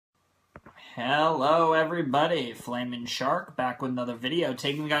Hello everybody, Flaming Shark back with another video,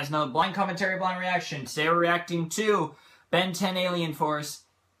 taking you guys another blind commentary, blind reaction. Today we're reacting to Ben 10 Alien Force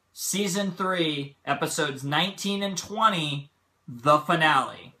Season 3, Episodes 19 and 20, the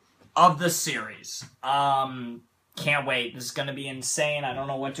finale of the series. Can't wait. This is going to be insane. I don't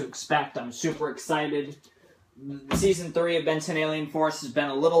know what to expect. I'm super excited. Season 3 of Ben 10 Alien Force has been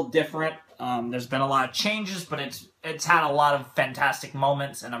a little different. There's been a lot of changes, but it's had a lot of fantastic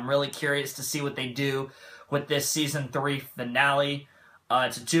moments, and I'm really curious to see what they do with this Season 3 finale.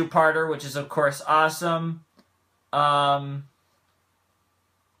 It's a two-parter, which is, of course, awesome. So,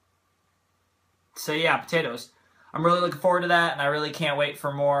 yeah, potatoes. I'm really looking forward to that, and I really can't wait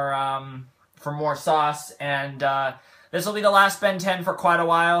for more sauce, and this will be the last Ben 10 for quite a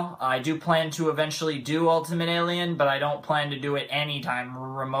while. I do plan to eventually do Ultimate Alien, but I don't plan to do it anytime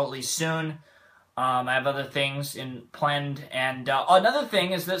remotely soon. I have other things planned, and another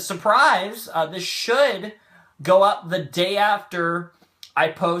thing is that, surprise, this should go up the day after I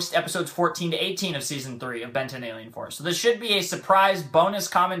post episodes 14 to 18 of Season 3 of Ben 10 Alien Force. So this should be a surprise bonus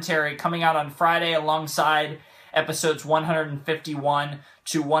commentary coming out on Friday alongside episodes 151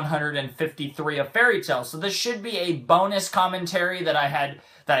 to 153 of Fairy Tale. So this should be a bonus commentary that I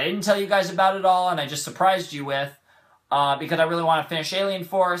didn't tell you guys about at all, and I just surprised you with, because I really want to finish Alien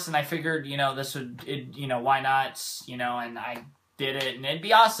Force, and I figured, this would, why not, and I did it, and it'd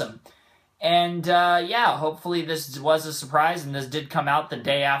be awesome. And, yeah, hopefully this was a surprise, and this did come out the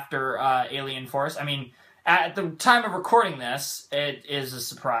day after Alien Force. I mean, at the time of recording this, it is a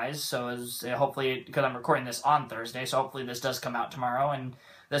surprise, so hopefully, because I'm recording this on Thursday, so hopefully this does come out tomorrow, and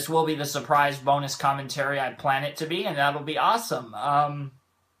this will be the surprise bonus commentary I plan it to be, and that'll be awesome.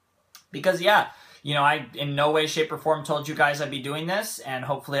 Because, yeah, I in no way, shape, or form told you guys I'd be doing this, and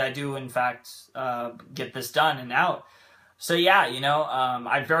hopefully I do, in fact, get this done and out. So yeah,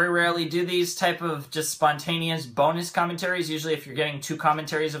 I very rarely do these type of just spontaneous bonus commentaries. Usually if you're getting 2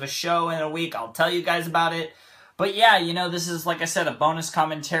 commentaries of a show in a week, I'll tell you guys about it. But yeah, this is, like I said, a bonus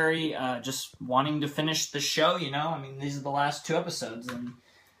commentary, just wanting to finish the show, I mean, these are the last 2 episodes, and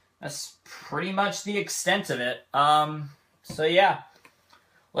that's pretty much the extent of it. So yeah.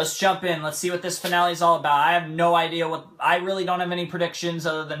 Let's jump in. Let's see what this finale is all about. I have no idea I really don't have any predictions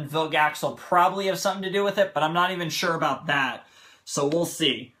other than Vilgax will probably have something to do with it, but I'm not even sure about that. So we'll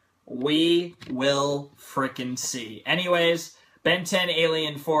see. We will frickin' see. Anyways, Ben 10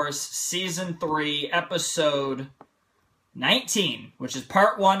 Alien Force Season 3, Episode 19, which is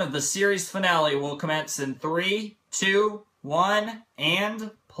Part 1 of the series finale, will commence in 3, 2, 1,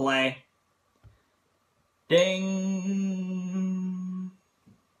 and play. Ding!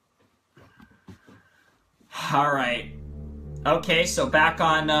 Alright. Okay, so back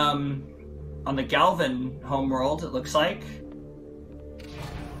on the Galvin homeworld, it looks like.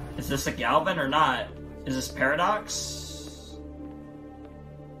 Is this a Galvin or not? Is this Paradox?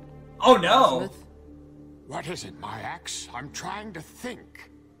 Oh no! What is it, my axe? I'm trying to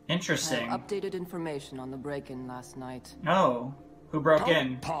think. Interesting. I have updated information on the break-in last night. Oh. Who broke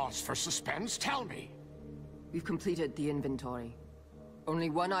in? Pause for suspense, tell me. We've completed the inventory. Only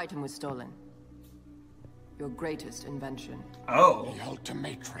one item was stolen. Your greatest invention. Oh. The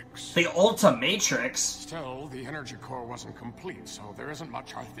Ultimatrix. The Ultimatrix? Still, the energy core wasn't complete, so there isn't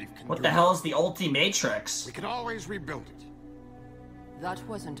much our thief can do. What the hell is the Ultimatrix? We can always rebuild it. That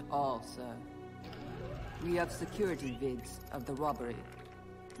wasn't all, sir. We have security vids of the robbery.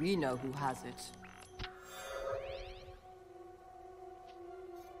 We know who has it.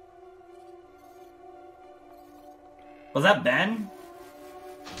 Was that Ben?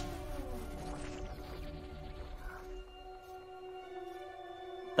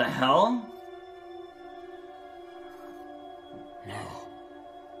 The hell?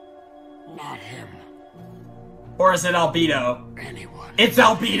 No. Not him. Or is it Albedo? Anyone. It's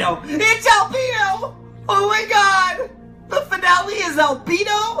Albedo! It's Albedo! Oh my god! The finale is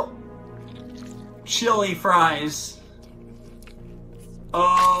Albedo? Chili fries.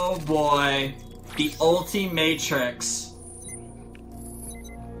 Oh boy. The Ultimatrix.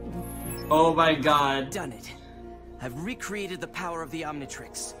 Oh my god. Done it. I've recreated the power of the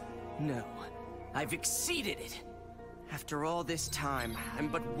Omnitrix. No, I've exceeded it. After all this time, I'm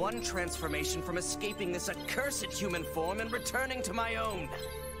but one transformation from escaping this accursed human form and returning to my own.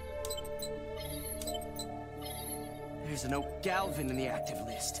 There's no Galvin in the active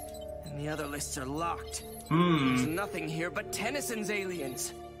list, and the other lists are locked. There's nothing here but Tennyson's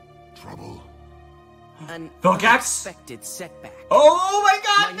aliens. Trouble? An Vilgax? unexpected setback. Oh my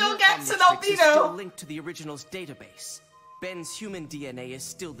god, My new Vilgax and Omnitrix is still Albedo! linked to the original's database. Ben's human DNA is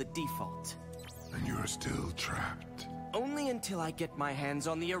still the default. And you're still trapped. only until I get my hands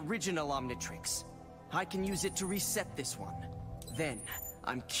on the original Omnitrix. I can use it to reset this one. Then,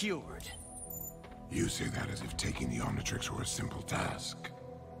 I'm cured. You say that as if taking the Omnitrix were a simple task.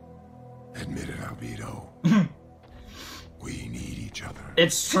 Admit it, Albedo. We need each other.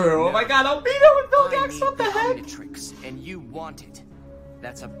 It's true. Oh my god, Albedo and Vilgax, what the heck? Omnitrix, and you want it.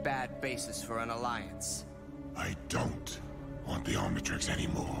 That's a bad basis for an alliance. I don't want the Omnitrix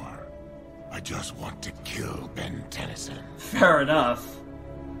anymore. I just want to kill Ben Tennyson. Fair enough.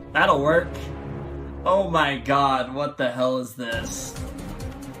 That'll work. Oh my god, what the hell is this?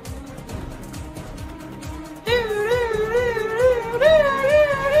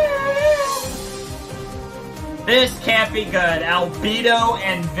 This can't be good. Albedo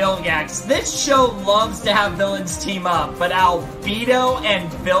and Vilgax. This show loves to have villains team up, but Albedo and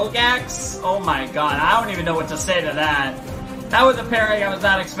Vilgax? Oh my god, I don't even know what to say to that. That was a pairing I was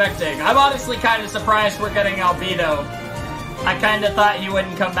not expecting. I'm honestly kind of surprised we're getting Albedo. I kind of thought he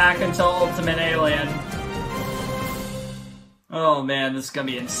wouldn't come back until Ultimate Alien. Oh man, this is gonna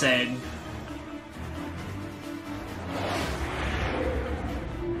be insane.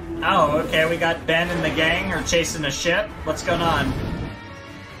 Oh, okay, we got Ben and the gang are chasing a ship. What's going on?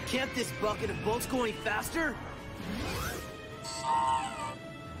 Can't this bucket of bolts go any faster?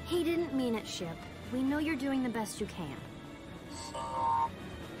 He didn't mean it, Ship. We know you're doing the best you can.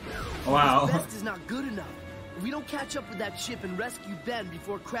 Wow. Best is not good enough. If we don't catch up with that ship and rescue Ben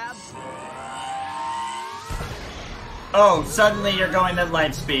before Crab... Oh, suddenly you're going at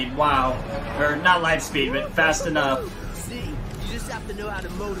light speed. Wow. Or not light speed, but fast enough. See? You just have to know how to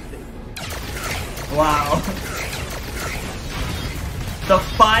motivate. Wow. The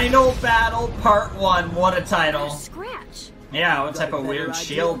Final Battle Part 1. What a title. Scratch. Yeah, what type of Got a weird better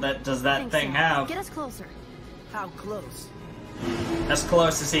shield idea? that does that Think thing so. have? Get us closer. How close? As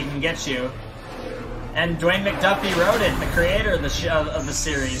close as he can get you. And Dwayne McDuffie wrote it, the creator of the of the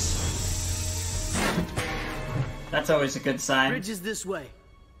series. That's always a good sign. Bridge is this way.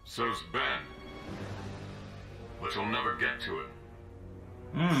 So's Ben. But you'll never get to it.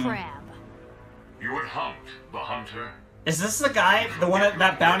 Crab. You would hunt the hunter. Is this the guy, the one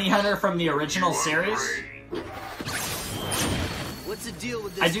that bounty hunter from the original series? What's the deal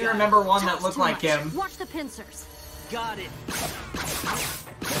with this I do guy? remember one that Talks looked too like much. him. Watch the pincers. Got it.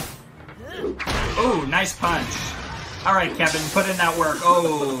 Ooh, nice punch. Alright, Kevin, put in that work.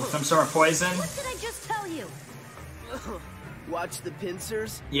 Oh, some sort of poison? What did I just tell you? Watch the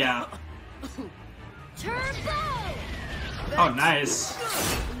pincers. Yeah. Turbo! Oh, nice.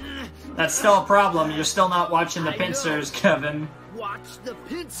 That's still a problem. You're still not watching the pincers, Kevin. Watch the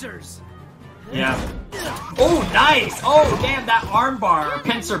pincers. Yeah. Oh, nice! Oh, damn, that arm bar, or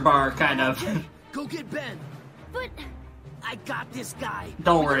pincer bar, kind of. Go get Ben. But I got this guy.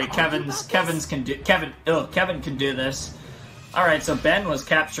 Don't worry, Kevin can do this. Alright, so Ben was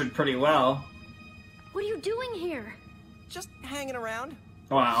captured pretty well. what are you doing here? Just hanging around.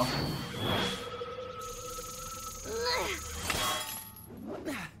 Wow.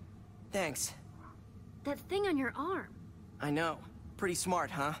 Thanks. That thing on your arm. I know. Pretty smart,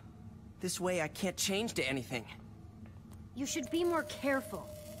 huh? This way I can't change to anything. You should be more careful.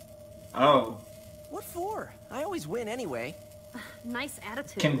 Oh. What for? I always win anyway. Nice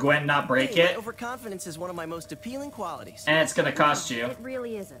attitude. Can Gwen not break Hey, it? my overconfidence is one of my most appealing qualities. And it's gonna cost you. It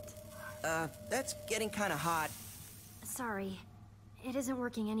really isn't. That's getting kind of hot. Sorry. It isn't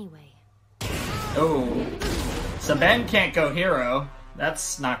working anyway. Oh. So Ben can't go hero.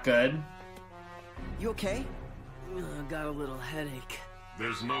 That's not good. You okay? Got a little headache.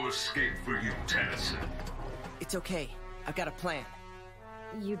 There's no escape for you, Tennyson. It's okay. I've got a plan.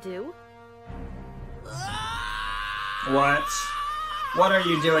 You do? What? What are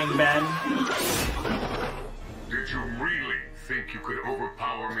you doing, Ben? Did you really think you could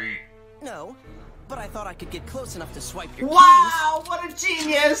overpower me? No, but I thought I could get close enough to swipe your Wow, what a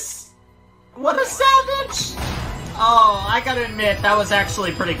genius! What a savage! Oh, I gotta admit, that was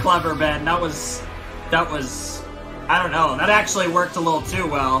actually pretty clever, Ben. That was, I don't know, that actually worked a little too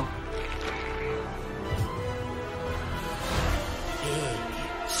well.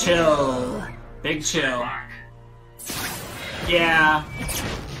 Chill. Big chill. Yeah.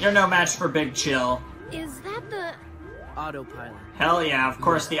 You're no match for Big Chill. Is that the... Autopilot. Hell yeah, of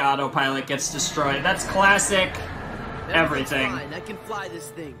course the autopilot gets destroyed. That's classic everything. Fine, I can fly this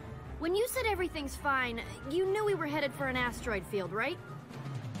thing. When you said everything's fine, you knew we were headed for an asteroid field, right?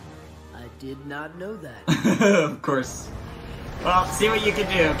 I did not know that. Of course. Well, see what you can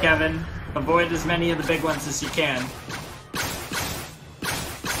do, Kevin. Avoid as many of the big ones as you can.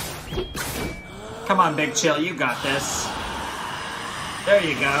 Come on, Big Chill, you got this. There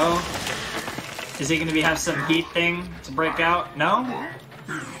you go. Is he gonna have some heat thing to break out? No?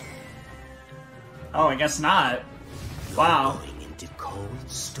 Oh, I guess not. Wow. Going into cold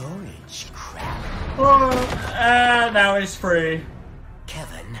storage, crap. Oh, now he's free.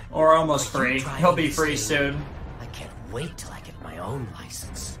 Kevin. Or almost are you free. driving He'll be this free thing? soon. I can't wait till I get my own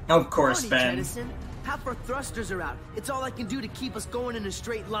license. Of course, Funny, Ben. Tennyson. Half our thrusters are out. It's all I can do to keep us going in a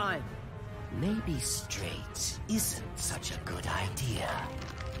straight line. Maybe straight isn't such a good idea.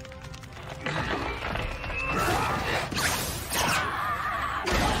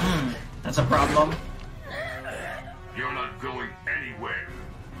 That's a problem. You're not going anywhere.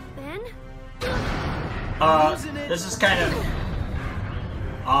 Ben? This is kind of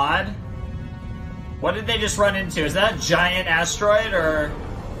odd. What did they just run into? Is that a giant asteroid, or...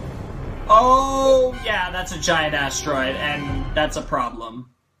 Oh, yeah, that's a giant asteroid, and that's a problem.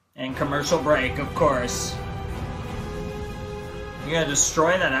 And commercial break, of course. You gonna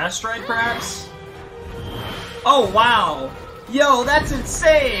destroy that asteroid, perhaps? Oh, wow! Yo, that's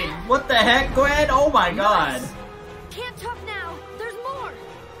insane! What the heck, Gwen? Oh my god! Can't talk now. There's more.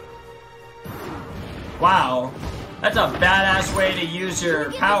 Wow. That's a badass way to use Can we your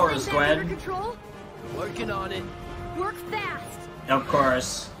get this powers, thing back under Gwen. control? Working on it. Work fast. Of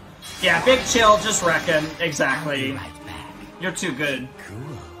course. Yeah, big chill, just reckon. Exactly. Right back. You're too good.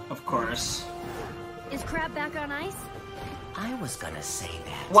 Cool. Of course. Is Crab back on ice? I was gonna say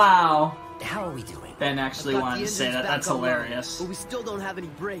that. Wow. How are we doing? Ben actually Got the wanted to say engines that. back That's online, hilarious. But we still don't have any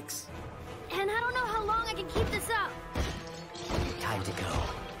brakes. And I don't know how long I can keep this up. Time to go.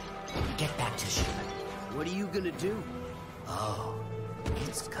 Get back to ship. What are you gonna do? Oh,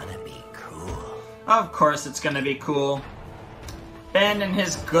 it's gonna be cool. Of course it's gonna be cool. Ben and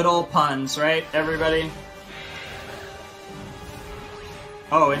his good old puns, right, everybody?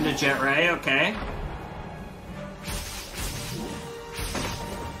 Oh, into Jet Ray, okay.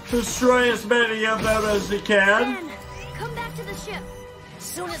 Destroy as many of them as you can. Ben, come back to the ship.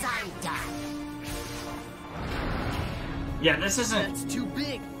 Soon as I'm done. Yeah, this isn't... That's too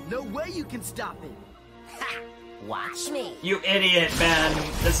big. No way you can stop it. Ha! Watch me. You idiot, Ben.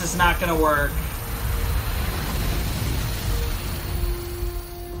 This is not gonna work.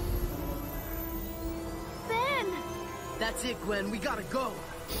 Ben! That's it, Gwen. We gotta go.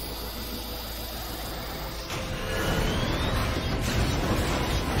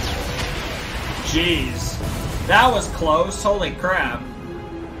 Jeez. That was close. Holy crap.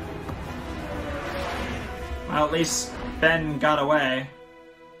 Well, at least Ben got away.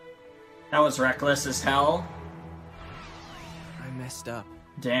 That was reckless as hell. I messed up.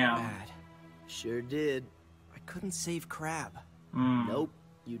 Damn. Bad. Sure did. I couldn't save Crab. Nope.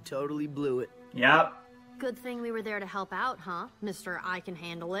 You totally blew it. Yep. Good thing we were there to help out, huh? Mr. I can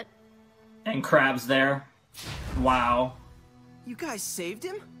handle it. And Crab's there. Wow. You guys saved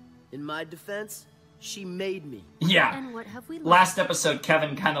him? In my defense, she made me. Yeah. And what have we learned? Last episode,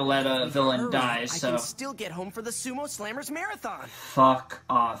 Kevin kind of let a villain Hurry, die, I so... can still get home for the Sumo Slammers Marathon. Fuck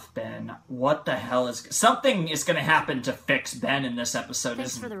off, Ben. What the hell is... Something is gonna happen to fix Ben in this episode,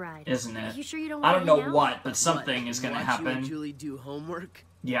 Thanks for the ride. isn't it? Are you sure you don't I want don't to know hang out? what, but something is gonna Watch you and happen. Julie do homework.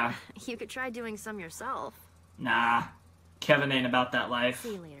 Yeah. You could try doing some yourself. Nah. Kevin ain't about that life.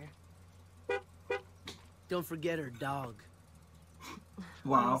 See you later. Don't forget her dog.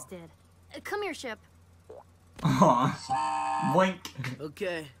 Wow. Almost did. Come here, ship. Aw. Blink.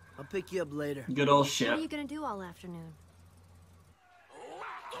 Okay, I'll pick you up later. Good old What are ship. you gonna do all afternoon?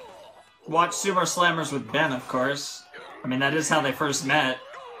 Watch Sumo Slammers with Ben, of course. I mean, that is how they first met.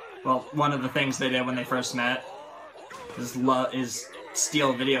 Well, one of the things they did when they first met is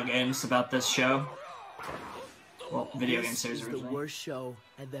steal video games about this show. Well, video game This series is the originally. worst show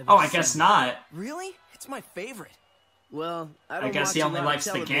I've ever Oh, I seen. guess not. Really? It's my favorite. Well, I don't I guess watch he a only lot of likes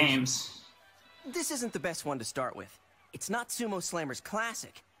the television. games. This isn't the best one to start with. It's not Sumo Slammers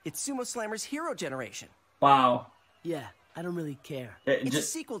Classic. It's Sumo Slammers Hero Generation. Wow. Yeah, I don't really care. It It's a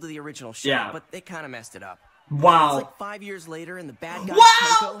just, sequel to the original show, Yeah. but they kind of messed it up. It's wow. like 5 years later, and the bad guy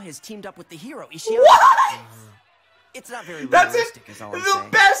Wow! Toko has teamed up with the hero Ishii. What? It's not very That's realistic, it. is all I'm The saying.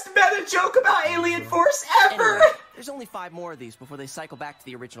 best meta joke about Alien Force ever. Anyway, there's only 5 more of these before they cycle back to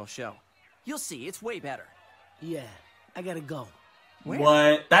the original show. You'll see, it's way better. Yeah, I gotta go. Where?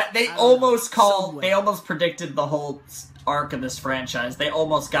 What? That they I don't know. almost called. Somewhere. They almost predicted the whole arc of this franchise. They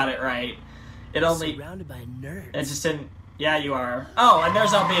almost got it right. It only. Surrounded by nerds. It just didn't. Yeah, you are. Oh, and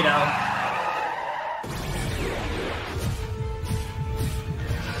there's Albedo.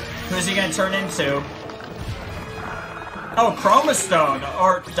 Who's he gonna turn into? Oh, Chroma Stone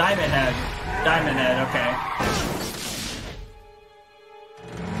or Diamond Head. Diamond Head. Okay.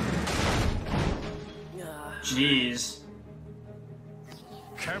 Jeez.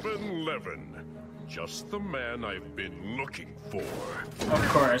 Kevin Levin. Just the man I've been looking for. Of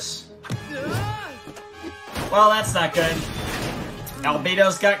course. Well, that's not good.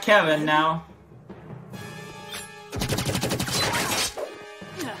 Albedo's got Kevin now.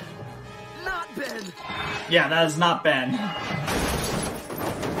 Not Ben. Yeah, that is not Ben.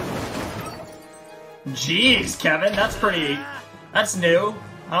 Jeez, Kevin, that's pretty... That's new.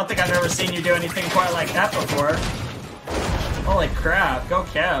 I don't think I've ever seen you do anything quite like that before. Holy crap, go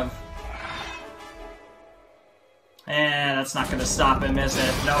Kev. And that's not gonna stop him, is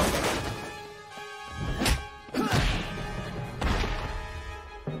it? Nope.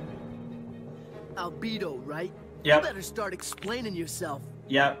 Albedo, right? Yep. You better start explaining yourself.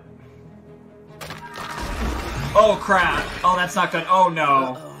 Yep. Oh crap. Oh, that's not good. Oh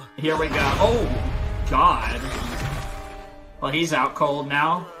no. Here we go. Oh, God. Well, he's out cold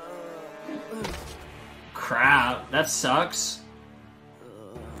now. Crap. That sucks.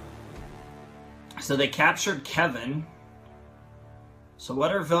 So they captured Kevin. So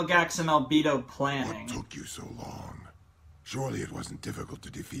what are Vilgax and Albedo planning? What took you so long? Surely it wasn't difficult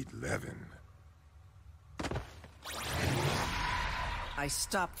to defeat Levin. I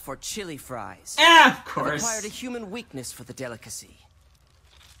stopped for chili fries. Of course. I've acquired a human weakness for the delicacy.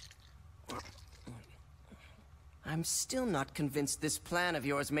 I'm still not convinced this plan of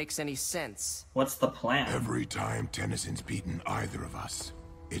yours makes any sense. What's the plan? Every time Tennyson's beaten either of us,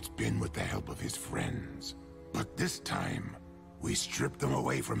 it's been with the help of his friends. But this time, we strip them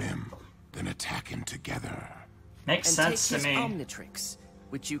away from him, then attack him together. Makes sense to me. And take his Omnitrix,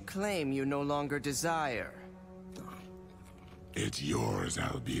 which you claim you no longer desire. It's yours,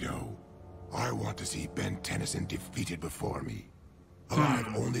 Albedo. I want to see Ben Tennyson defeated before me. Alive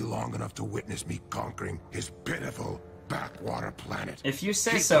only long enough to witness me conquering his pitiful backwater planet. If you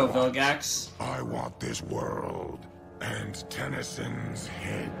say so, Vilgax. I want this world and Tennyson's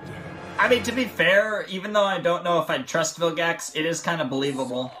head. I mean, to be fair, even though I don't know if I'd trust Vilgax, it is kind of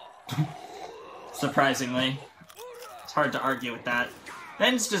believable. Surprisingly. It's hard to argue with that.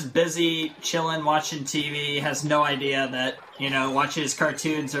 Ben's just busy, chilling, watching TV, has no idea that, you know, watching his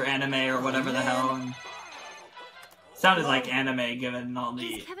cartoons or anime or whatever the hell. And sounded like anime given all the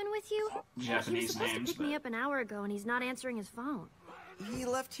Is Kevin with you? Japanese he was supposed names. to pick me up an hour ago and he's not answering his phone. He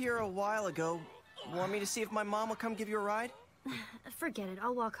left here a while ago. Want me to see if my mom will come give you a ride? Forget it,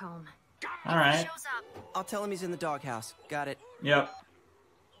 I'll walk home. Alright. Shows up. I'll tell him he's in the doghouse. Got it. Yep.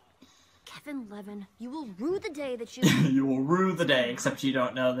 Kevin Levin, you will rue the day that you... You will rue the day, except you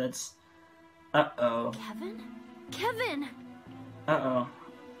don't know that's... Uh-oh. Kevin? Kevin! Uh-oh.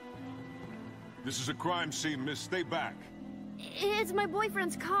 This is a crime scene, miss. Stay back. It's my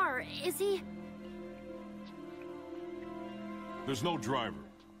boyfriend's car. Is he... There's no driver.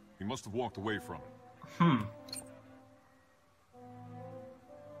 He must have walked away from it. Hmm.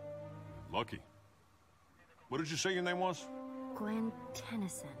 Lucky. What did you say your name was? Gwen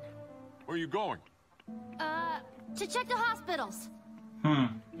Tennyson. Where are you going? To check the hospitals. Hmm.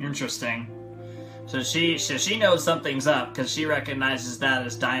 Interesting. So she knows something's up, because she recognizes that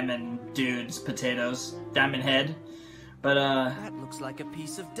as Diamond Dude's potatoes. Diamond Head. But, That looks like a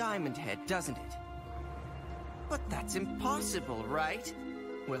piece of Diamond Head, doesn't it? But that's impossible, right?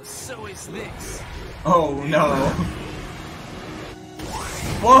 Well, so is this. oh no.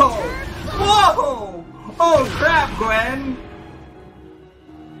 Whoa! Whoa! Oh crap, Gwen!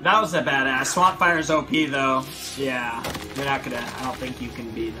 That was a badass. Swamp Fire's OP though. Yeah. You're not gonna... I don't think you can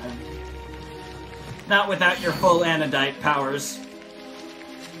beat them. Not without your full Anodite powers.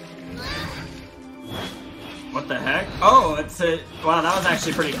 What the heck? Oh, it's a... Wow, that was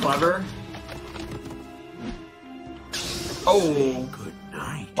actually pretty clever. Oh. Good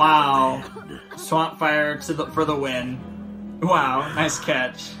night. Wow. Swamp Fire for the win. Wow, nice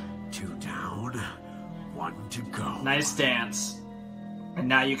catch. 2 down, 1 to go. Nice dance. And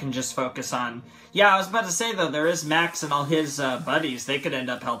now you can just focus on... Yeah, I was about to say, though, there is Max and all his buddies. They could end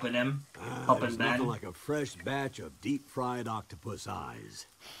up helping him. Helping There's Ben. nothing like a fresh batch of deep-fried octopus eyes.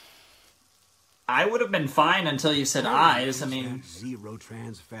 I would have been fine until you said eyes. I mean... Zero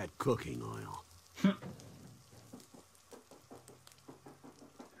trans fat cooking oil.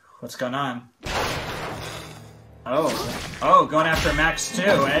 What's going on? Oh. Oh, going after Max too,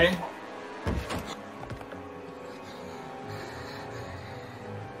 eh?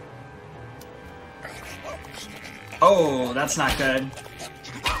 Oh, that's not good.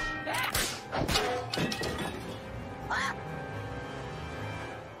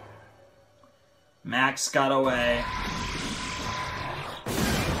 Max got away.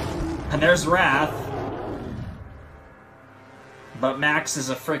 And there's Wrath. But Max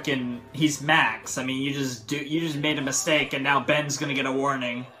is a freaking... He's Max. I mean, you just made a mistake, and now Ben's gonna get a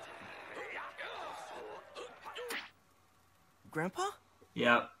warning. Grandpa?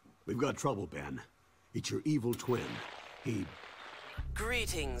 Yep. We've got trouble, Ben. It's your evil twin. He...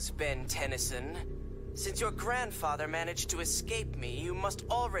 Greetings, Ben Tennyson. Since your grandfather managed to escape me, you must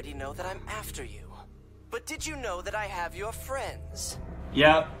already know that I'm after you. But did you know that I have your friends?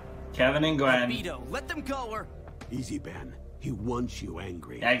 Yep. Kevin and Gwen. Albedo, let them go or... Easy, Ben. He wants you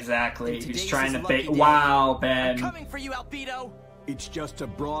angry. Exactly. He's trying to bait... Wow, Ben. I'm coming for you, Albedo! It's just a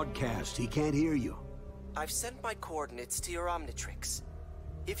broadcast. He can't hear you. I've sent my coordinates to your Omnitrix.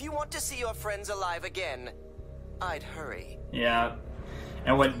 If you want to see your friends alive again, I'd hurry. Yeah.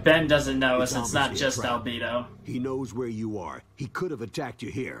 And what Ben doesn't know is It's it's not obviously a just trap. Albedo. He knows where you are. He could have attacked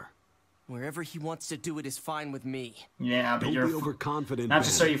you here. Wherever he wants to do it is fine with me. Yeah, but Don't you're be overconfident, not Ben.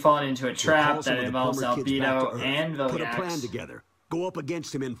 just so you fall into a We'll trap call some that of the involves plumber kids back to Albedo Earth. and Put a plan Vilgax. together. Go up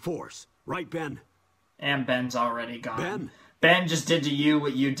against him in force. Right, Ben? And Ben's already gone. Ben? Ben just did to you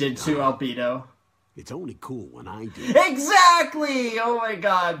what you did to Albedo. It's only cool when I do. Exactly! Oh my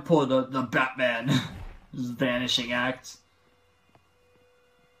god. Pull the Batman. Vanishing act.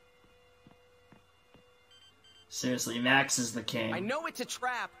 Seriously, Max is the king. I know it's a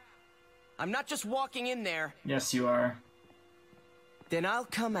trap. I'm not just walking in there. Yes, you are. Then I'll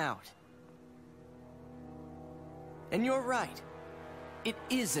come out. And you're right. It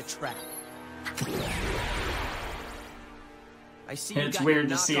is a trap. I see you It's got weird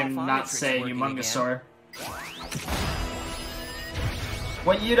your to see knockoff him not Omnitrix say working Humongosaur.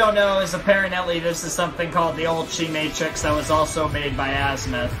 What you don't know is apparently this is something called the Ulchi Matrix that was also made by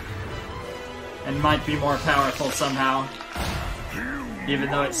Azimuth. And might be more powerful somehow. Even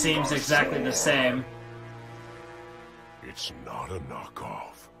though it seems exactly the same. It's not a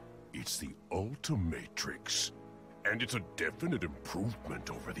knockoff. It's the Ultimatrix. And it's a definite improvement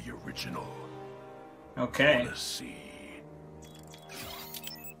over the original. Okay. Wanna see?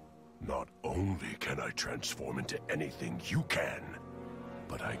 Not only can I transform into anything you can,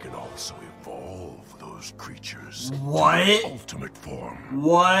 but I can also evolve those creatures What? to their ultimate form.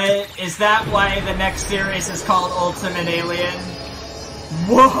 What? Is that why the next series is called Ultimate Alien?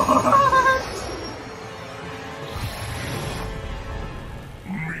 What?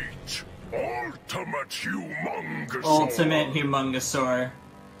 Meet Ultimate Humongosaur. Ultimate Humongosaur.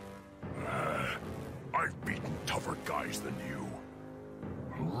 I've beaten tougher guys than you.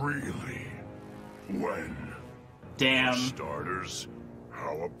 Really? When? Damn. For starters,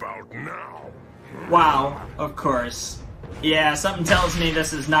 how about now? Wow, of course. Yeah, something tells me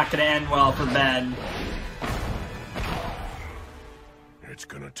this is not gonna end well for Ben. It's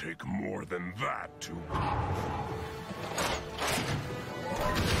gonna take more than that to...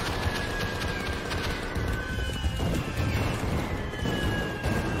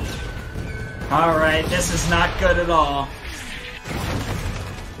 Alright, this is not good at all.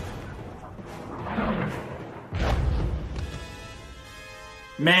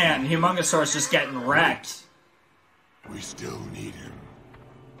 Man, Humongosaur's just getting wrecked. We still need him.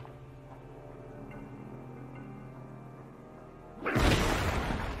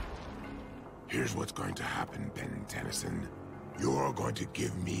 Here's what's going to happen, Ben Tennyson. You're going to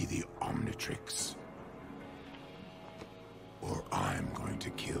give me the Omnitrix. Or I'm going to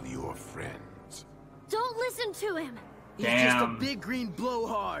kill your friends. Don't listen to him. He's just a Damn. big green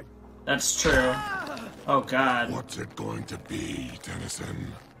blowhard. That's true. Oh god. What's it going to be,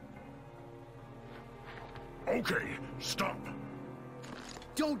 Tennyson? Okay, stop.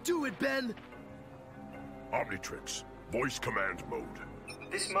 Don't do it, Ben. Omnitrix, voice command mode.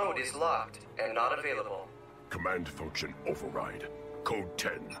 This mode is locked and not available. Command function override. Code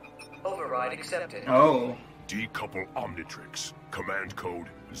 10. Override accepted. Oh. Decouple Omnitrix. Command code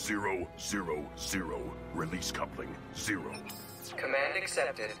 000. Release coupling 0. Command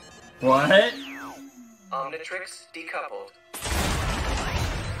accepted. What? Omnitrix decoupled.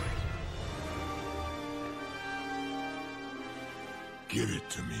 Give it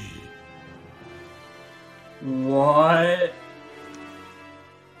to me. What?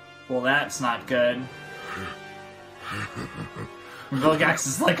 Well, that's not good. Vilgax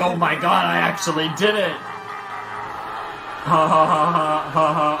is like, oh my god, I actually did it! Ha ha ha ha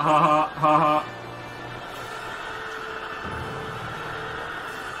ha ha ha ha ha.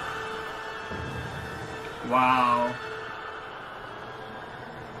 Wow.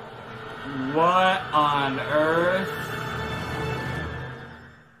 What on earth?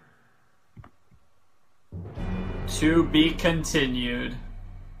 To be continued.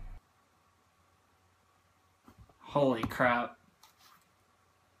 Holy crap.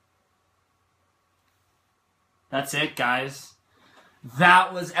 That's it, guys.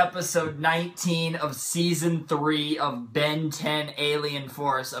 That was episode 19 of season 3 of Ben 10 Alien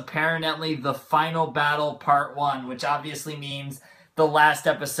Force. Apparently the final battle part 1, which obviously means the last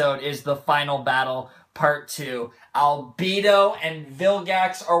episode is the final battle part 2. Albedo and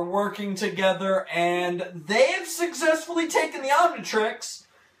Vilgax are working together and they have successfully taken the Omnitrix.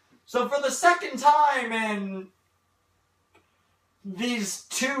 So for the second time in these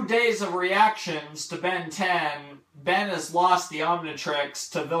 2 days of reactions to Ben 10, Ben has lost the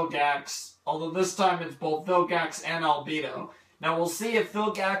Omnitrix to Vilgax, although this time it's both Vilgax and Albedo. Now we'll see if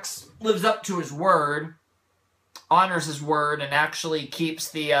Vilgax lives up to his word, honors his word, and actually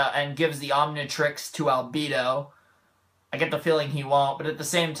keeps the, and gives the Omnitrix to Albedo. I get the feeling he won't, but at the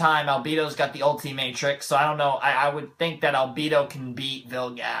same time, Albedo's got the Ultimatrix, so I don't know, I would think that Albedo can beat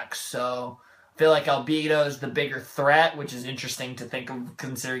Vilgax, so I feel like Albedo's the bigger threat, which is interesting to think of,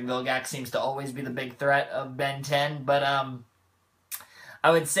 considering Vilgax seems to always be the big threat of Ben 10, but I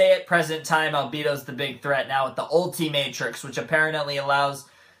would say at present time, Albedo's the big threat now with the Ultimatrix, which apparently allows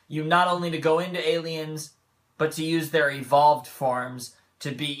you not only to go into aliens, but to use their evolved forms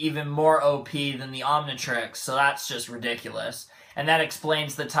to be even more OP than the Omnitrix, so that's just ridiculous. And that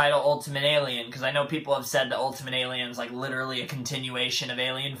explains the title Ultimate Alien, because I know people have said that Ultimate Alien is like literally a continuation of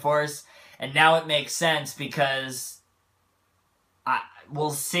Alien Force, and now it makes sense because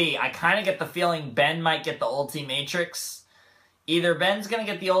we'll see. I kind of get the feeling Ben might get the Ultimatrix. Either Ben's going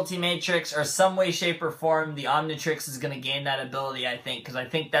to get the Ultimatrix, or some way, shape, or form, the Omnitrix is going to gain that ability, I think. Because I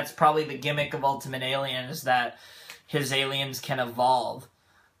think that's probably the gimmick of Ultimate Alien, is that his aliens can evolve.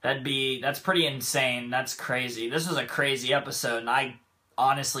 That's pretty insane. That's crazy. This was a crazy episode, and I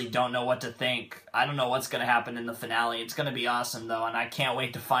honestly don't know what to think. I don't know what's going to happen in the finale. It's going to be awesome, though, and I can't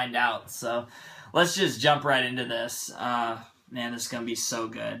wait to find out. So, let's just jump right into this. Man, this is going to be so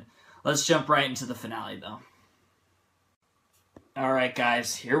good. Let's jump right into the finale, though. Alright,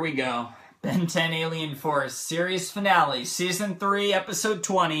 guys, here we go. Ben 10 Alien Force, series finale, season 3, episode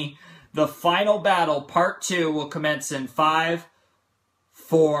 20. The final battle, part 2, will commence in 5,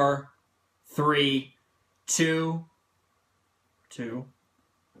 4, 3, 2,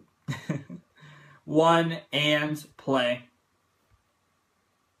 1, and play.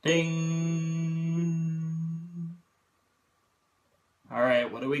 Ding. Alright,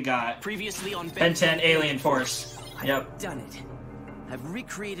 what do we got? Previously on Ben 10 Alien Force. Yep. I've done it. I've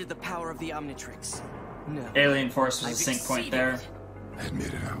recreated the power of the Omnitrix. No. Alien Force was a sync point there.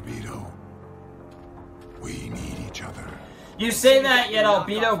 Admit it, Albedo. We need each other. You say that, yet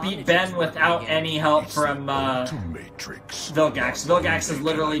Albedo beat Ben without any help from Vilgax. Vilgax has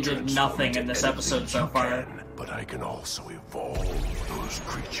literally did nothing in this episode so far. But I can also evolve those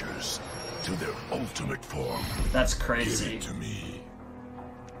creatures to their ultimate form. That's crazy. Give it to me.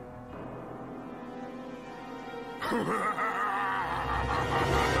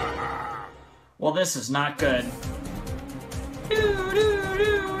 Well, this is not good.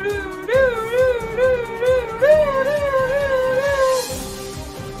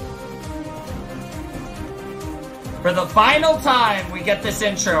 For the final time, we get this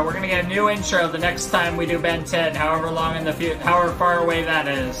intro. We're gonna get a new intro the next time we do Ben 10, however long in the future, however far away that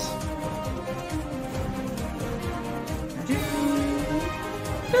is.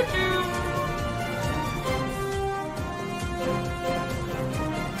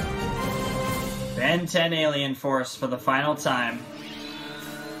 Ben 10 Alien Force for the final time.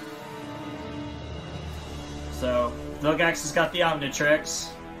 So, Vilgax has got the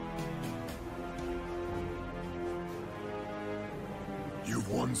Omnitrix. You've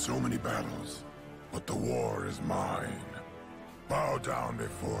won so many battles, but the war is mine. Bow down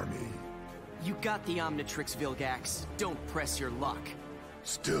before me. You got the Omnitrix, Vilgax. Don't press your luck.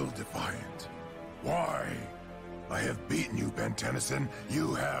 Still defiant. Why? I have beaten you, Ben Tennyson.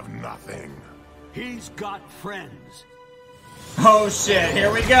 You have nothing. He's got friends. Oh shit, here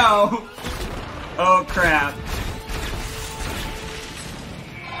we go! Oh crap.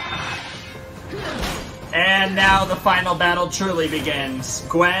 And now the final battle truly begins.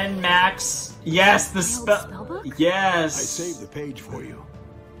 Gwen, Max, yes, the spell. Yes. I saved the page for you.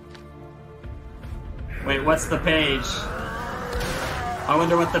 Wait, what's the page? I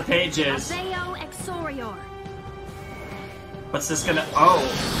wonder what the page is. What's this gonna... Oh.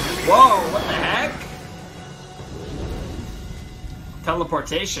 Whoa, what the heck?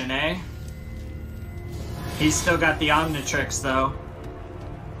 Teleportation, eh? He's still got the Omnitrix, though.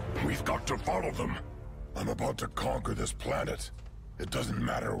 We've got to follow them. I'm about to conquer this planet. It doesn't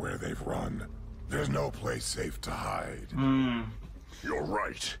matter where they've run. There's no place safe to hide. You're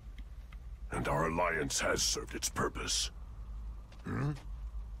right. And our alliance has served its purpose.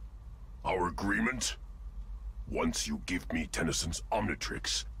 Our agreement? Once you give me Tennyson's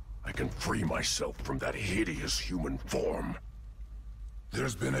Omnitrix, I can free myself from that hideous human form.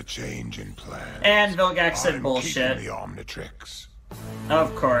 There's been a change in plans. And Vilgax said bullshit. The Omnitrix.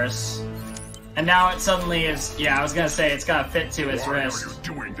 Of course. And now it suddenly is... Yeah, I was gonna say, it's got to fit to his wrist. Why are you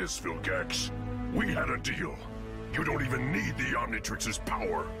doing this, Vilgax? We had a deal. You don't even need the Omnitrix's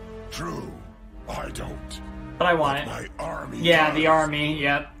power. True, I don't. But I want it. My army does. The army,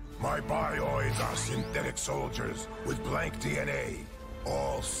 yep. My bioids are synthetic soldiers with blank DNA,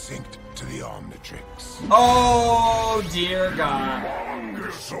 all synced to the Omnitrix. Oh, dear God.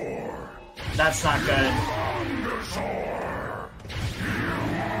 Humongousaur. That's not good. Humongousaur.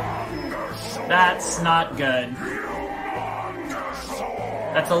 Humongousaur. That's not good. Humongousaur.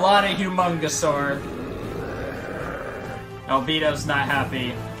 That's a lot of Humongousaur. Albedo's not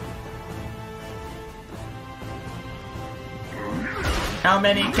happy. How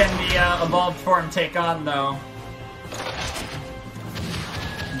many can the evolved form take on, though?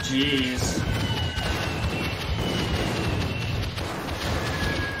 Jeez.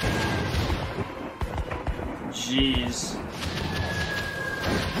 Jeez.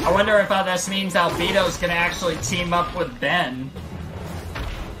 I wonder if this means Albedo's gonna actually team up with Ben.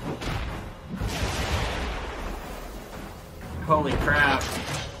 Holy crap.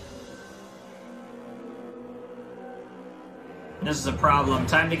 This is a problem.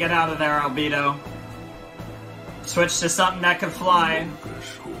 Time to get out of there, Albedo. Switch to something that can fly.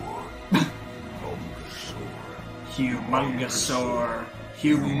 Humongousaur.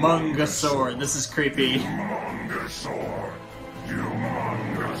 Humongousaur. This is creepy. Humongousaur.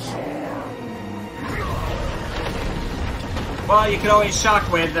 Humongousaur. Well, you could always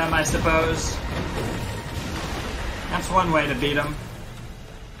shockwave them, I suppose. That's one way to beat them.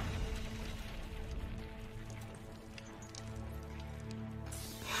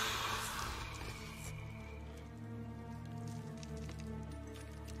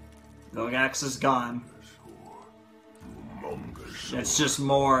 Vilgax is gone. It's just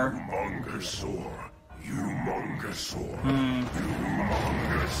more. Humongousaur. Humongousaur.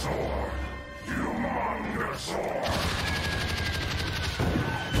 Humongousaur. Humongousaur.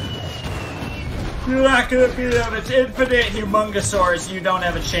 You're not gonna beat them. It's infinite Humongousaurs. You don't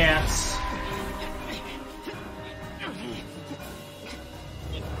have a chance.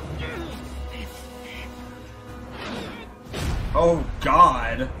 Oh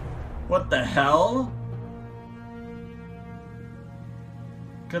God. What the hell?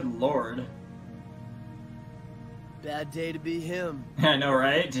 Good Lord. Bad day to be him. I know,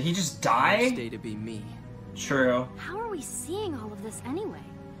 right? Did he just die? Bad day to be me. True. How are we seeing all of this anyway?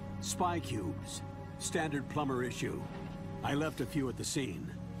 Spy cubes. Standard plumber issue. I left a few at the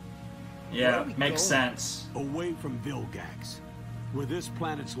scene. Yeah, makes sense. Away from Vilgax. We're this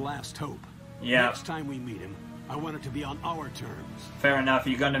planet's last hope. Yeah. Next time we meet him, I want it to be on our terms. Fair enough.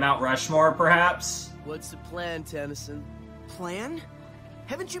 You going to Mount Rushmore, perhaps? What's the plan, Tennyson? Plan?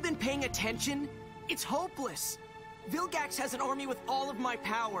 Haven't you been paying attention? It's hopeless. Vilgax has an army with all of my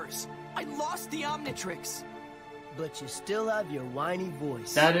powers. I lost the Omnitrix. But you still have your whiny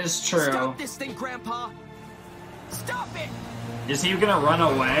voice. That is true. Stop this thing, Grandpa! Stop it! Is he gonna run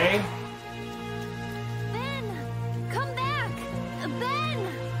away? Ben! Come back!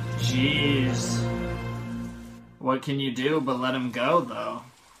 Ben! Jeez. What can you do but let him go, though?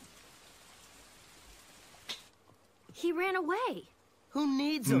 He ran away. Who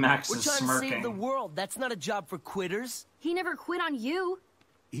needs him? Max We're is trying to smirking. save the world. That's not a job for quitters. He never quit on you.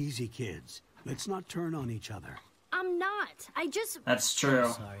 Easy, kids. Let's not turn on each other. I'm not. I just... That's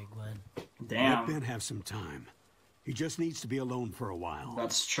true. Sorry, Gwen. Let Damn. Ben have some time. He just needs to be alone for a while.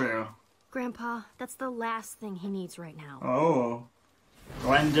 That's true. Grandpa, that's the last thing he needs right now. Oh.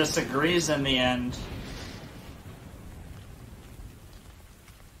 Gwen disagrees in the end.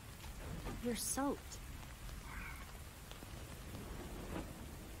 You're soaked.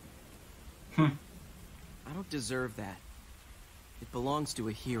 I don't deserve that. It belongs to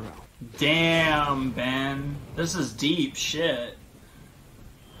a hero. Damn, Ben. This is deep shit.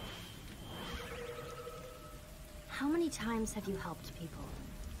 How many times have you helped people?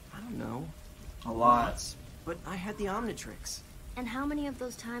 I don't know. A lot. Lots, but I had the Omnitrix. And how many of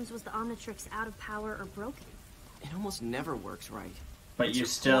those times was the Omnitrix out of power or broken? It almost never works right. But What's you your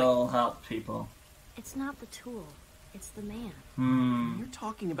still help people. It's not the tool. It's the man. You're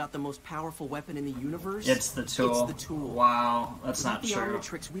talking about the most powerful weapon in the universe? It's the tool. It's the tool. Wow, that's Without not the true.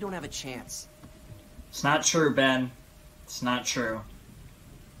 Omnitrix, we don't have a chance. It's not true, Ben. It's not true.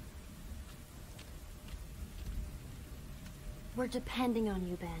 We're depending on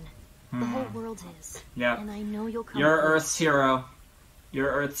you, Ben. The whole world is. Yeah. And I know you'll come. You're through. Earth's hero. You're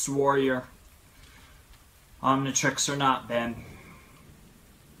Earth's warrior. Omnitrix or not, Ben.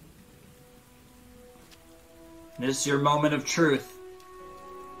 This is your moment of truth.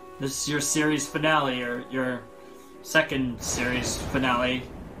 This is your series finale, or your second series finale.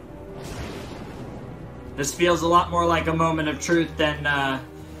 This feels a lot more like a moment of truth than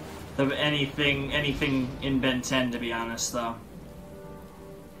anything in Ben 10, to be honest, though.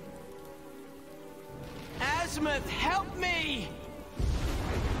 Azimuth, help me!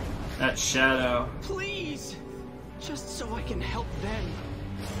 That shadow. Please! Just so I can help them.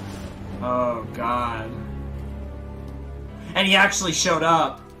 Oh, God. And he actually showed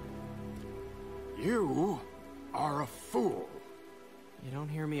up. You are a fool. You don't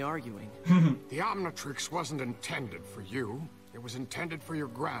hear me arguing. The Omnitrix wasn't intended for you. It was intended for your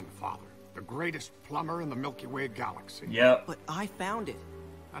grandfather, the greatest plumber in the Milky Way galaxy. Yep. But I found it.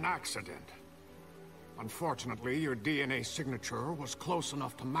 An accident. Unfortunately, your DNA signature was close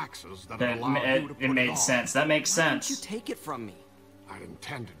enough to Max's that it allowed you to put it made on. sense. That makes sense. Why didn't you take it from me? I'd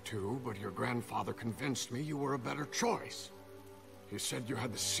intended to, but your grandfather convinced me you were a better choice. He said you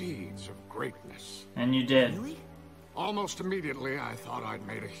had the seeds of greatness. And you did. Really? Almost immediately, I thought I'd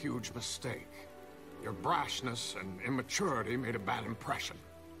made a huge mistake. Your brashness and immaturity made a bad impression.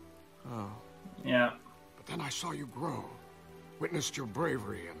 Oh. Yeah. But then I saw you grow. Witnessed your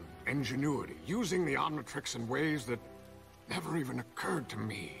bravery and ingenuity, using the Omnitrix in ways that never even occurred to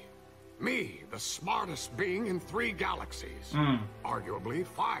me. Me, the smartest being in 3 galaxies. Arguably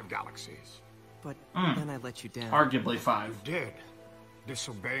 5 galaxies. But then I let you down. Arguably 5. You did.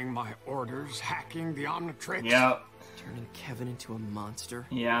 Disobeying my orders, hacking the Omnitrix. Yep. Turning Kevin into a monster.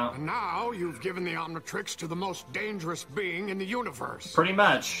 Yeah. And now you've given the Omnitrix to the most dangerous being in the universe. Pretty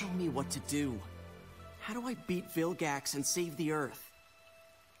much. Show me what to do. How do I beat Vilgax and save the Earth?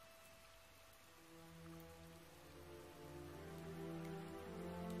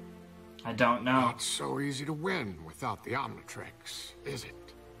 I don't know. Not so easy to win without the Omnitrix, is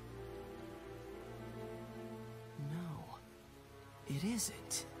it? No, it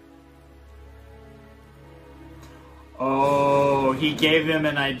isn't. Oh, he gave him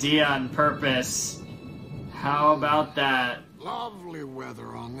an idea on purpose. How about that? Lovely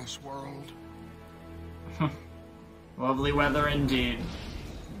weather on this world. Lovely weather indeed.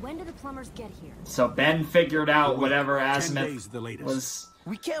 When do the plumbers get here? So Ben figured out whatever 10 Azimuth days the latest. was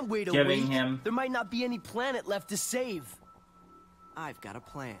We can't wait a giving week. him. There might not be any planet left to save. I've got a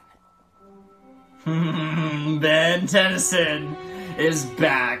plan. Ben Tennyson is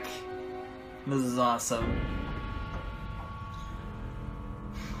back. This is awesome.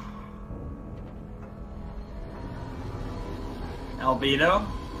 Albedo?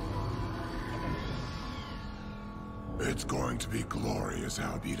 It's going to be glorious,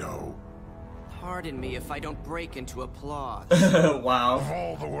 Albedo. Pardon me if I don't break into applause. Wow. Of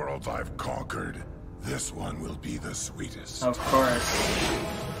all the worlds I've conquered, this one will be the sweetest. Of course.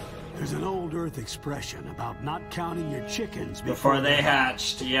 There's an old Earth expression about not counting your chickens Before they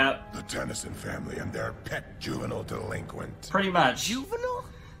hatched, yep. The Tennyson family and their pet juvenile delinquent. Pretty much. Juvenile?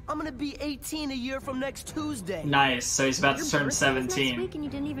 I'm gonna be 18 a year from next Tuesday. Nice, so he's about to Your turn birthday's 17. next week and you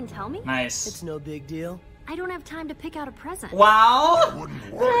didn't even tell me? Nice. It's no big deal. I don't have time to pick out a present. Wow!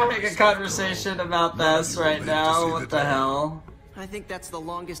 We're having a conversation about this right now. What the hell? I think that's the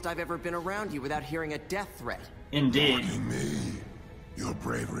longest I've ever been around you without hearing a death threat. Indeed. Warning me. Your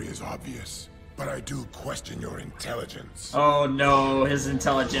bravery is obvious, but I do question your intelligence. Oh no, his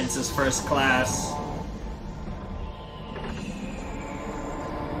intelligence is first class.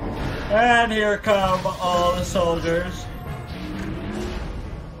 And here come all the soldiers.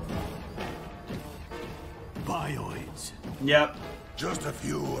 Bioids. Yep. Just a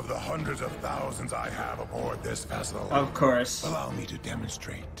few of the hundreds of thousands I have aboard this vessel. Of course. Allow me to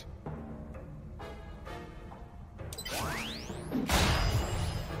demonstrate.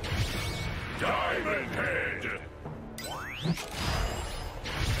 Diamond Head!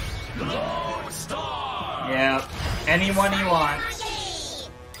 Lone Star! Yep. Anyone he wants.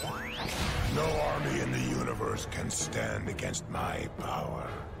 No army in the universe can stand against my power.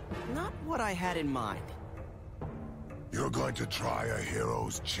 Not what I had in mind. You're going to try a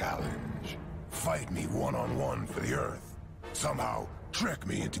hero's challenge. Fight me one-on-one for the Earth. Somehow trick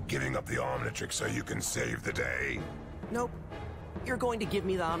me into giving up the Omnitrix so you can save the day. Nope. You're going to give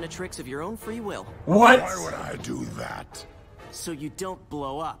me the Omnitrix of your own free will. What? Why would I do that? So you don't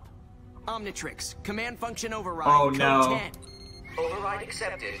blow up. Omnitrix, command function override. Oh, Code no. 10. Override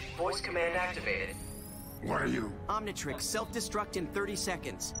accepted. Voice command activated. What are you? Omnitrix, self-destruct in 30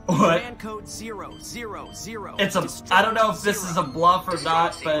 seconds. What? Command code 000. It's a. I don't know if this is a bluff or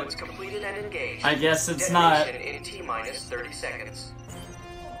not, but completed and engaged. I guess it's not. In T-minus 30 seconds.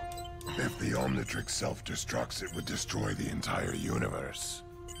 If the Omnitrix self-destructs, it would destroy the entire universe.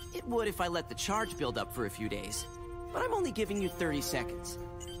 It would if I let the charge build up for a few days. But I'm only giving you 30 seconds.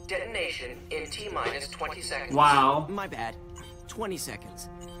 Detonation in T-minus 20 seconds. Wow. My bad. 20 seconds.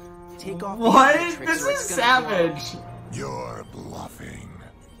 Take off. What? This is savage. You're bluffing.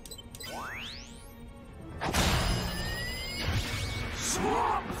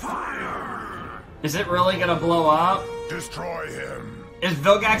 Swamp fire! Is it really gonna blow up? Destroy him. Is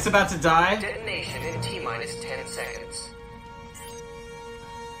Vilgax about to die? Detonation in T-minus 10 seconds.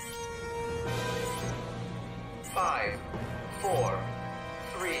 5, 4,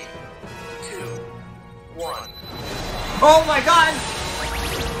 3, 2, 1. Oh my god!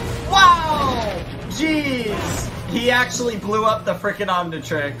 Wow! Jeez! He actually blew up the frickin'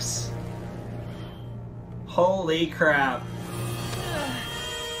 Omnitrix. Holy crap.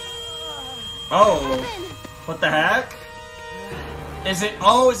 Oh. What the heck? Is it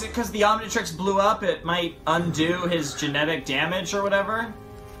because the Omnitrix blew up, it might undo his genetic damage or whatever?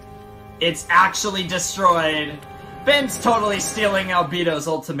 It's actually destroyed. Ben's totally stealing Albedo's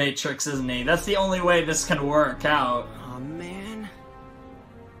Ultimatrix, isn't he? That's the only way this can work out. Oh man.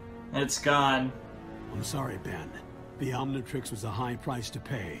 It's gone. I'm sorry, Ben. The Omnitrix was a high price to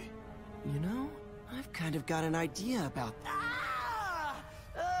pay. You know, I've kind of got an idea about that.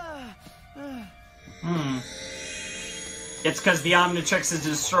 It's because the Omnitrix is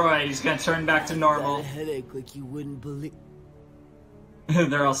destroyed. He's gonna turn back to normal. Got a headache like you wouldn't believe.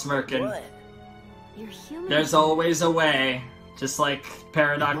 They're all smirking. What? You're human. There's always a way. Just like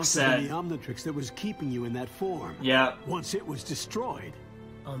Paradox It must have been said. the Omnitrix that was keeping you in that form. Yeah. Once it was destroyed.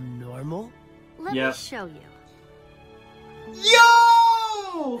 I'm normal? Let me show you.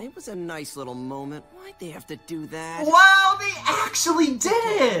 Yo! It was a nice little moment. Why'd they have to do that? Wow, they actually did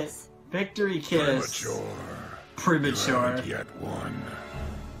it! Victory kiss. Premature. You haven't yet won.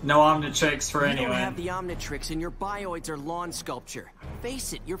 No Omnitrix for You anyone. don't have the Omnitrix and your bioids are lawn sculpture.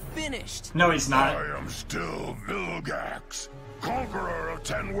 Face it, you're finished. No, he's not. I am still Vilgax, conqueror of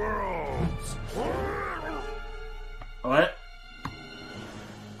 10 worlds. What?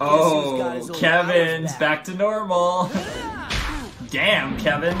 got Oh, his old Kevin's powers back to normal. Damn,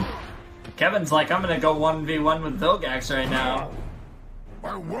 Kevin. Kevin's like, I'm gonna go 1v1 with Vilgax right now.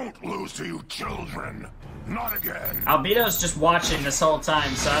 I won't lose to you children. Not again. Albedo's just watching this whole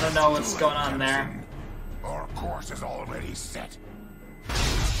time, so I don't know what's going on there. Our course is already set.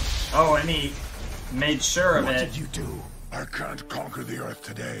 Oh, and he made sure of What it. did you do? I can't conquer the Earth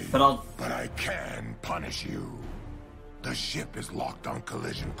today, But I can punish you. The ship is locked on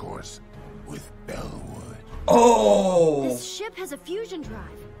collision course with Bellwood. Oh! This ship has a fusion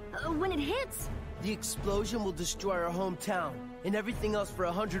drive. When it hits... The explosion will destroy our hometown and everything else for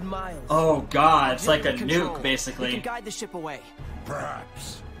 100 miles. Oh god, it's like a Control. nuke, basically. We can guide the ship away.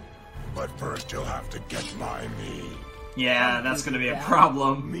 Perhaps. But first you'll have to get by me. Yeah, that's gonna be a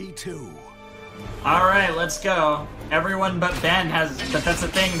problem. Me too. Alright, let's go. Everyone but Ben has... But that's the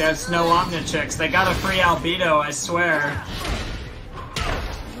thing, there's no Omnitrix. They got a free Albedo, I swear.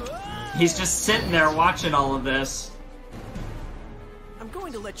 He's just sitting there watching all of this. I'm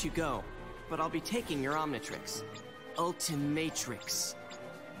going to let you go, but I'll be taking your Omnitrix. Ultimatrix.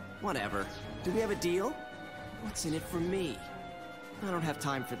 Whatever. Do we have a deal? What's in it for me? I don't have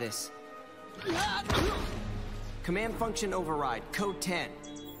time for this. Command function override, code 10.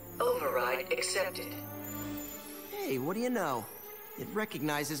 Override accepted. Hey, what do you know? It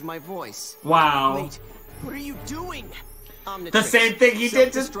recognizes my voice. Wow. Wait, what are you doing? Omnitrix. The same thing he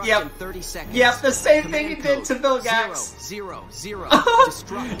did to... Self-destruct Yep. in 30 seconds. Yep, the same thing Command he did to code Vilgax. 0, 0, 0.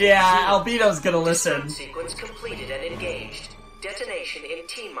 Destruct. Yeah, Albedo's gonna listen. Sequence completed and engaged. Detonation in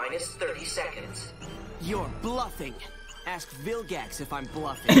T-minus 30 seconds. You're bluffing. Ask Vilgax if I'm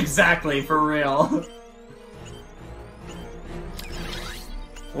bluffing. Exactly, for real.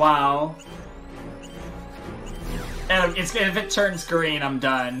 Wow. And if it turns green, I'm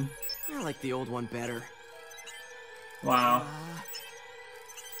done. I like the old one better. Wow.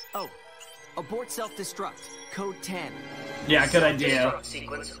 Oh, abort self-destruct. Code 10. Yeah, good idea.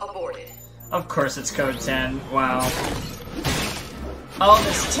 Sequence aborted. Of course it's code 10. Wow. All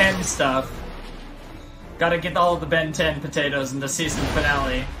this 10 stuff. Gotta get all the Ben 10 potatoes in the season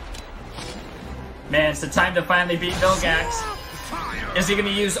finale. Man, it's the time to finally beat Vilgax. Is he gonna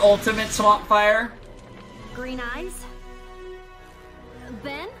use ultimate swamp fire? Green eyes?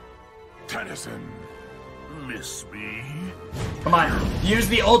 Ben? Tennyson. Miss me? Come on, use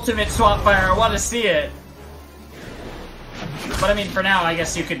the ultimate swamp fire. I want to see it. But I mean, for now, I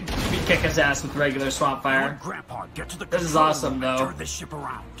guess you could kick his ass with regular swamp fire. Grandpa, get to the This is control awesome, room and though. Turn this ship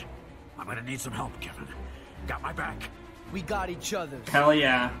around. I'm gonna need some help, Kevin. Got my back. We got each other. Hell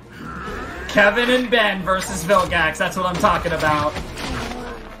yeah. Kevin and Ben versus Vilgax, that's what I'm talking about.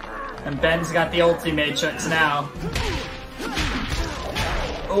 And Ben's got the ulti matrix now.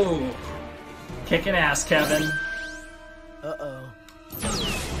 Ooh. Kicking ass, Kevin. Uh-oh.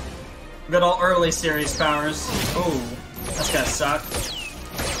 Good old early series powers. Ooh. That's gonna suck.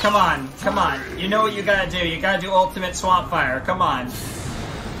 Come on, come on. You know what you gotta do. You gotta do ultimate swamp fire. Come on.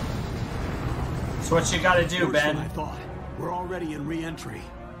 That's what you gotta do, Worse Ben. than I thought. We're already in re-entry.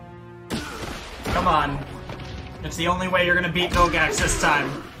 Come on. It's the only way you're gonna beat Vilgax this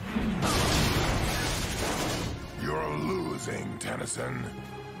time. You're losing, Tennyson.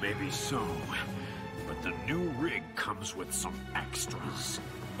 Maybe so, but the new rig comes with some extras.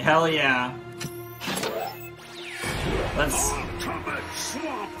 Hell yeah. Let's... Ultimate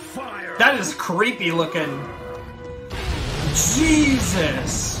swamp fire! That is creepy looking.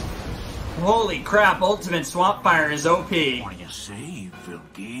 Jesus! Holy crap, ultimate swamp fire is OP. What do you say,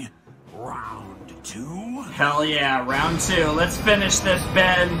 Vilky? Round 2? Hell yeah, round 2. Let's finish this,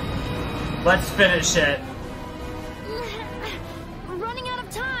 Ben. Let's finish it. We're running out of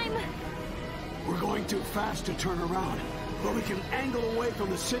time. We're going too fast to turn around, but we can angle away from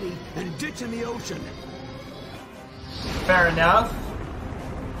the city and ditch in the ocean. Fair enough.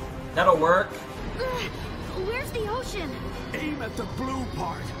 That'll work. Where's the ocean? Aim at the blue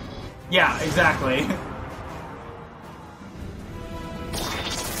part. Yeah, exactly.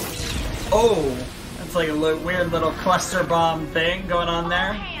 Oh, that's like a weird little cluster bomb thing going on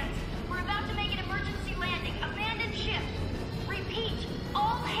there. Hands. We're about to make an emergency landing. Abandon ship. Repeat.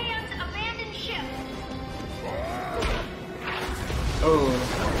 All hands abandon ship. Oh.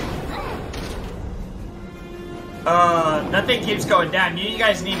 That thing keeps going down. You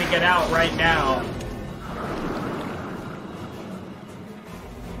guys need to get out right now.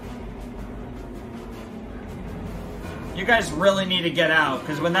 You guys really need to get out,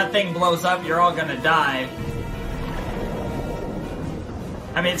 because when that thing blows up, you're all gonna die.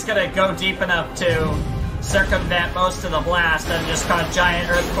 I mean, it's gonna go deep enough to circumvent most of the blast and just cause giant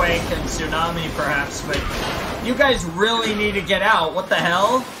earthquake and tsunami, perhaps, but you guys really need to get out. What the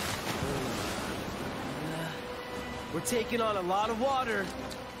hell? We're taking on a lot of water.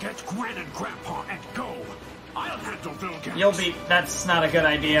 Get Gwen and Grandpa and go. I'll handle Vilgax. You'll be... That's not a good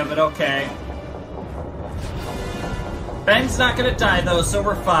idea, but okay. Ben's not gonna die, though, so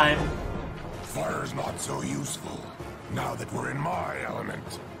we're fine. Fire's not so useful, now that we're in my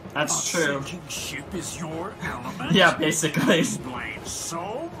element. That's true. A sinking ship is your element? Yeah, basically. Explains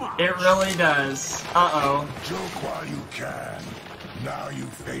so much. It really does. Uh-oh. Joke while you can. Now you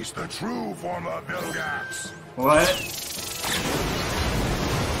face the true form of Vilgax. What?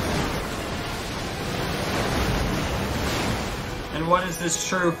 And what is this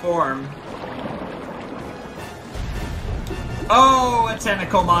true form? Oh, a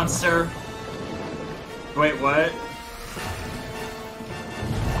tentacle monster. Wait, what?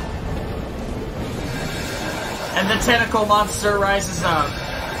 And the tentacle monster rises up.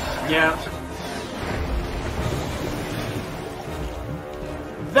 Yep.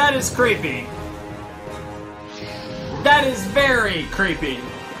 That is creepy. That is very creepy.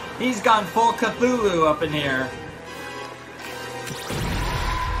 He's gone full Cthulhu up in here.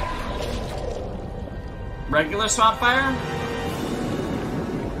 Regular swamp fire?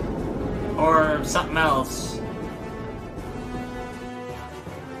 Or something else?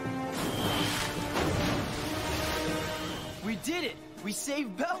 We did it! We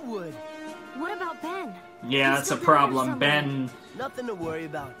saved Bellwood! What about Ben? Yeah, that's a problem. Ben... Nothing to worry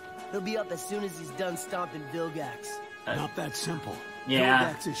about. He'll be up as soon as he's done stomping Vilgax. Not that simple.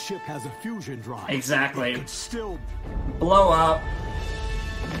 Yeah. Vilgax's ship has a fusion drive. Exactly. It could still blow up.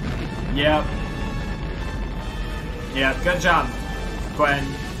 Yep. Yep, good job, Gwen.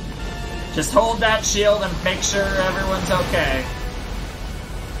 Just hold that shield and make sure everyone's okay.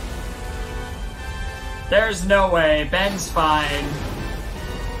 There's no way. Ben's fine.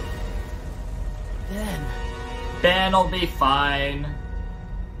 Ben'll be fine.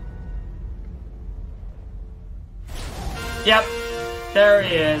 Yep. There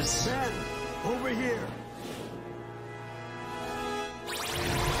he is. Ben, over here.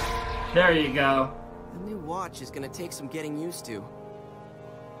 There you go. The new watch is gonna take some getting used to.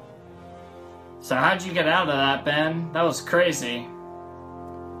 So how'd you get out of that, Ben? That was crazy.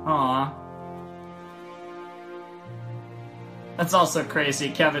 Aw. That's also crazy.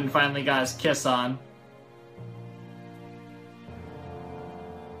 Kevin finally got his kiss on.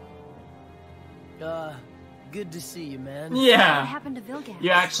 Good to see you, man. Yeah. What happened to Vilgax? You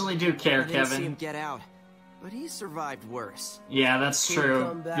actually do care, I didn't see him Kevin. get out, but he survived worse. Yeah, that's He'll true.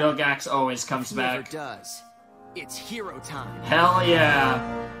 come back. Vilgax always comes He never back. does. It's hero time. Hell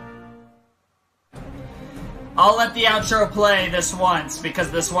yeah. I'll let the outro play this once,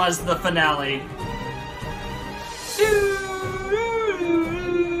 because this was the finale.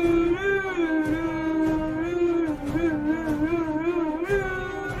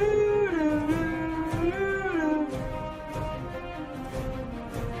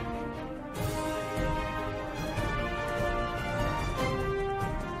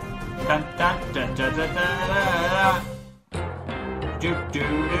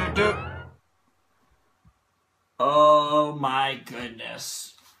 Oh my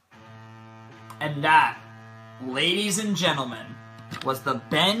goodness. And that, ladies and gentlemen, was the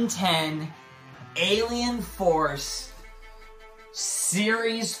Ben 10 Alien Force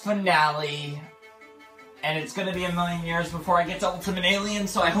series finale. And it's gonna be a million years before I get to Ultimate Alien,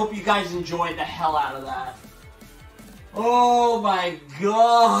 so I hope you guys enjoyed the hell out of that. Oh my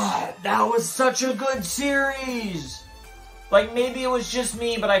god, that was such a good series! Like, maybe it was just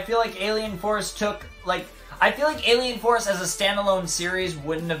me, but I feel like Alien Force took, like, I feel like Alien Force as a standalone series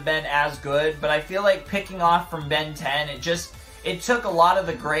wouldn't have been as good, but I feel like picking off from Ben 10, it took a lot of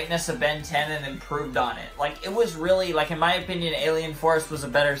the greatness of Ben 10 and improved on it. Like, it was really, like, in my opinion, Alien Force was a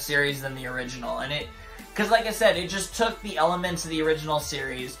better series than the original, and because like I said, it just took the elements of the original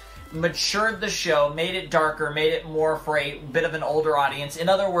series, matured the show, made it darker, made it more for a bit of an older audience. In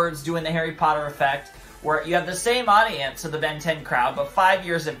other words, doing the Harry Potter effect, where you have the same audience of the Ben 10 crowd, but 5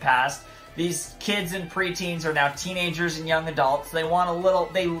 years have passed. These kids and preteens are now teenagers and young adults. They want a little,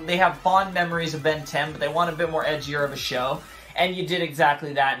 they have fond memories of Ben 10, but they want a bit more edgier of a show. And you did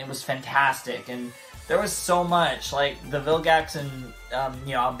exactly that, and it was fantastic. And there was so much, like, the Vilgax and,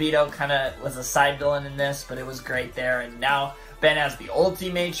 Albedo kind of was a side villain in this, but it was great there. And now Ben has the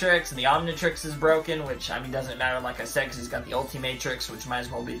Ultimatrix, and the Omnitrix is broken, which, I mean, doesn't matter, like I said, because he's got the Ultimatrix, which might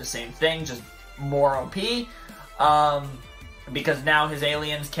as well be the same thing, just more OP. Because now his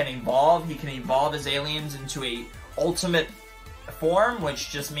aliens can evolve. He can evolve his aliens into a ultimate form, which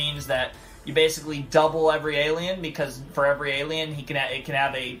just means that you basically double every alien, because for every alien it can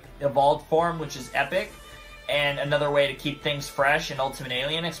have a evolved form, which is epic. And another way to keep things fresh in Ultimate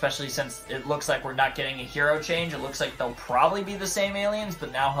Alien, especially since it looks like we're not getting a hero change. It looks like they'll probably be the same aliens,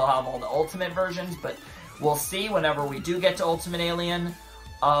 but now he'll have all the Ultimate versions. But we'll see whenever we do get to Ultimate Alien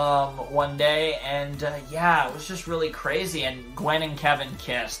one day. And yeah, it was just really crazy. And Gwen and Kevin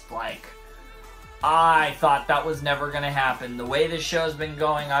kissed. Like, I thought that was never going to happen. The way this show's been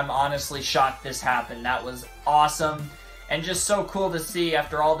going, I'm honestly shocked this happened. That was awesome. And just so cool to see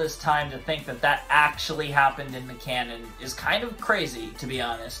after all this time, to think that that actually happened in the canon is kind of crazy, to be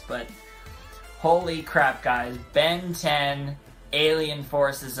honest. But holy crap, guys. Ben 10 Alien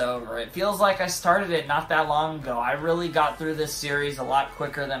Force is over. It feels like I started it not that long ago. I really got through this series a lot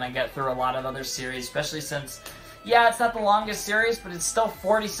quicker than I get through a lot of other series, especially since, yeah, it's not the longest series, but it's still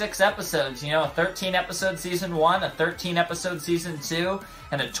 46 episodes. You know, a 13-episode Season 1, a 13-episode Season 2,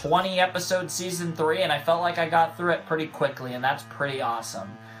 and a 20-episode Season 3, and I felt like I got through it pretty quickly, and that's pretty awesome.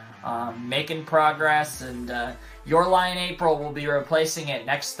 Making progress, and Your Lie in April will be replacing it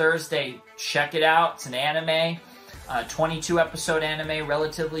next Thursday. Check it out. It's an anime, 22-episode anime,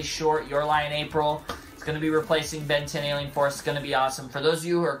 relatively short. Your Lie in April. It's going to be replacing Ben 10 Alien Force. It's going to be awesome. For those of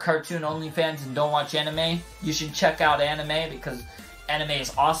you who are cartoon-only fans and don't watch anime, you should check out anime, because anime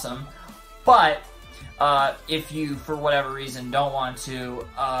is awesome. But if you, for whatever reason, don't want to,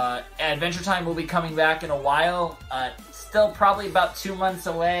 Adventure Time will be coming back in a while. Still probably about 2 months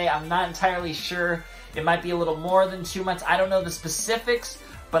away. I'm not entirely sure. It might be a little more than 2 months. I don't know the specifics,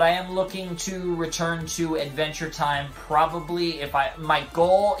 but I am looking to return to Adventure Time probably, my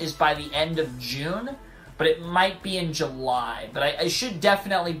goal is by the end of June. But it might be in July. But I should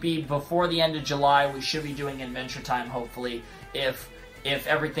definitely be before the end of July. We should be doing Adventure Time, hopefully, if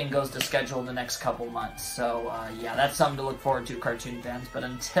everything goes to schedule the next couple months. So, yeah, that's something to look forward to, cartoon fans. But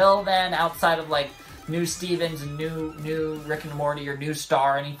until then, outside of, like, new Stevens and new Rick and Morty or new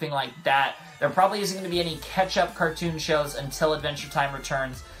Star, anything like that, there probably isn't going to be any catch-up cartoon shows until Adventure Time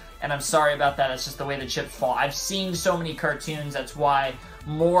returns. And I'm sorry about that. It's just the way the chips fall. I've seen so many cartoons. That's why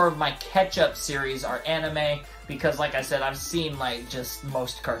more of my catch-up series are anime, because, like I said, I've seen, like, just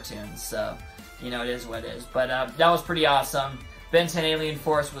most cartoons. So, you know, it is what it is. But that was pretty awesome. Ben 10 Alien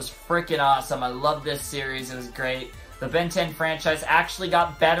Force was freaking awesome. I love this series. It was great. The Ben 10 franchise actually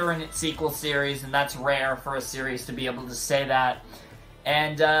got better in its sequel series, and that's rare for a series to be able to say that.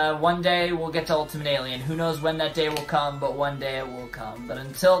 And one day we'll get to Ultimate Alien. Who knows when that day will come, but one day it will come. But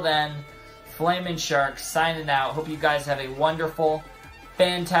until then, TheFlamingShark signing out. Hope you guys have a wonderful,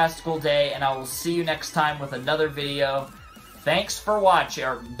 fantastical day, and I will see you next time with another video. thanks for watching.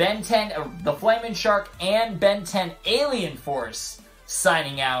 Or Ben 10, the Flaming Shark, and Ben 10 Alien Force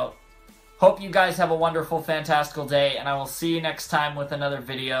signing out. Hope you guys have a wonderful, fantastical day, and I will see you next time with another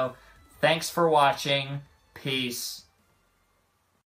video. Thanks for watching. Peace.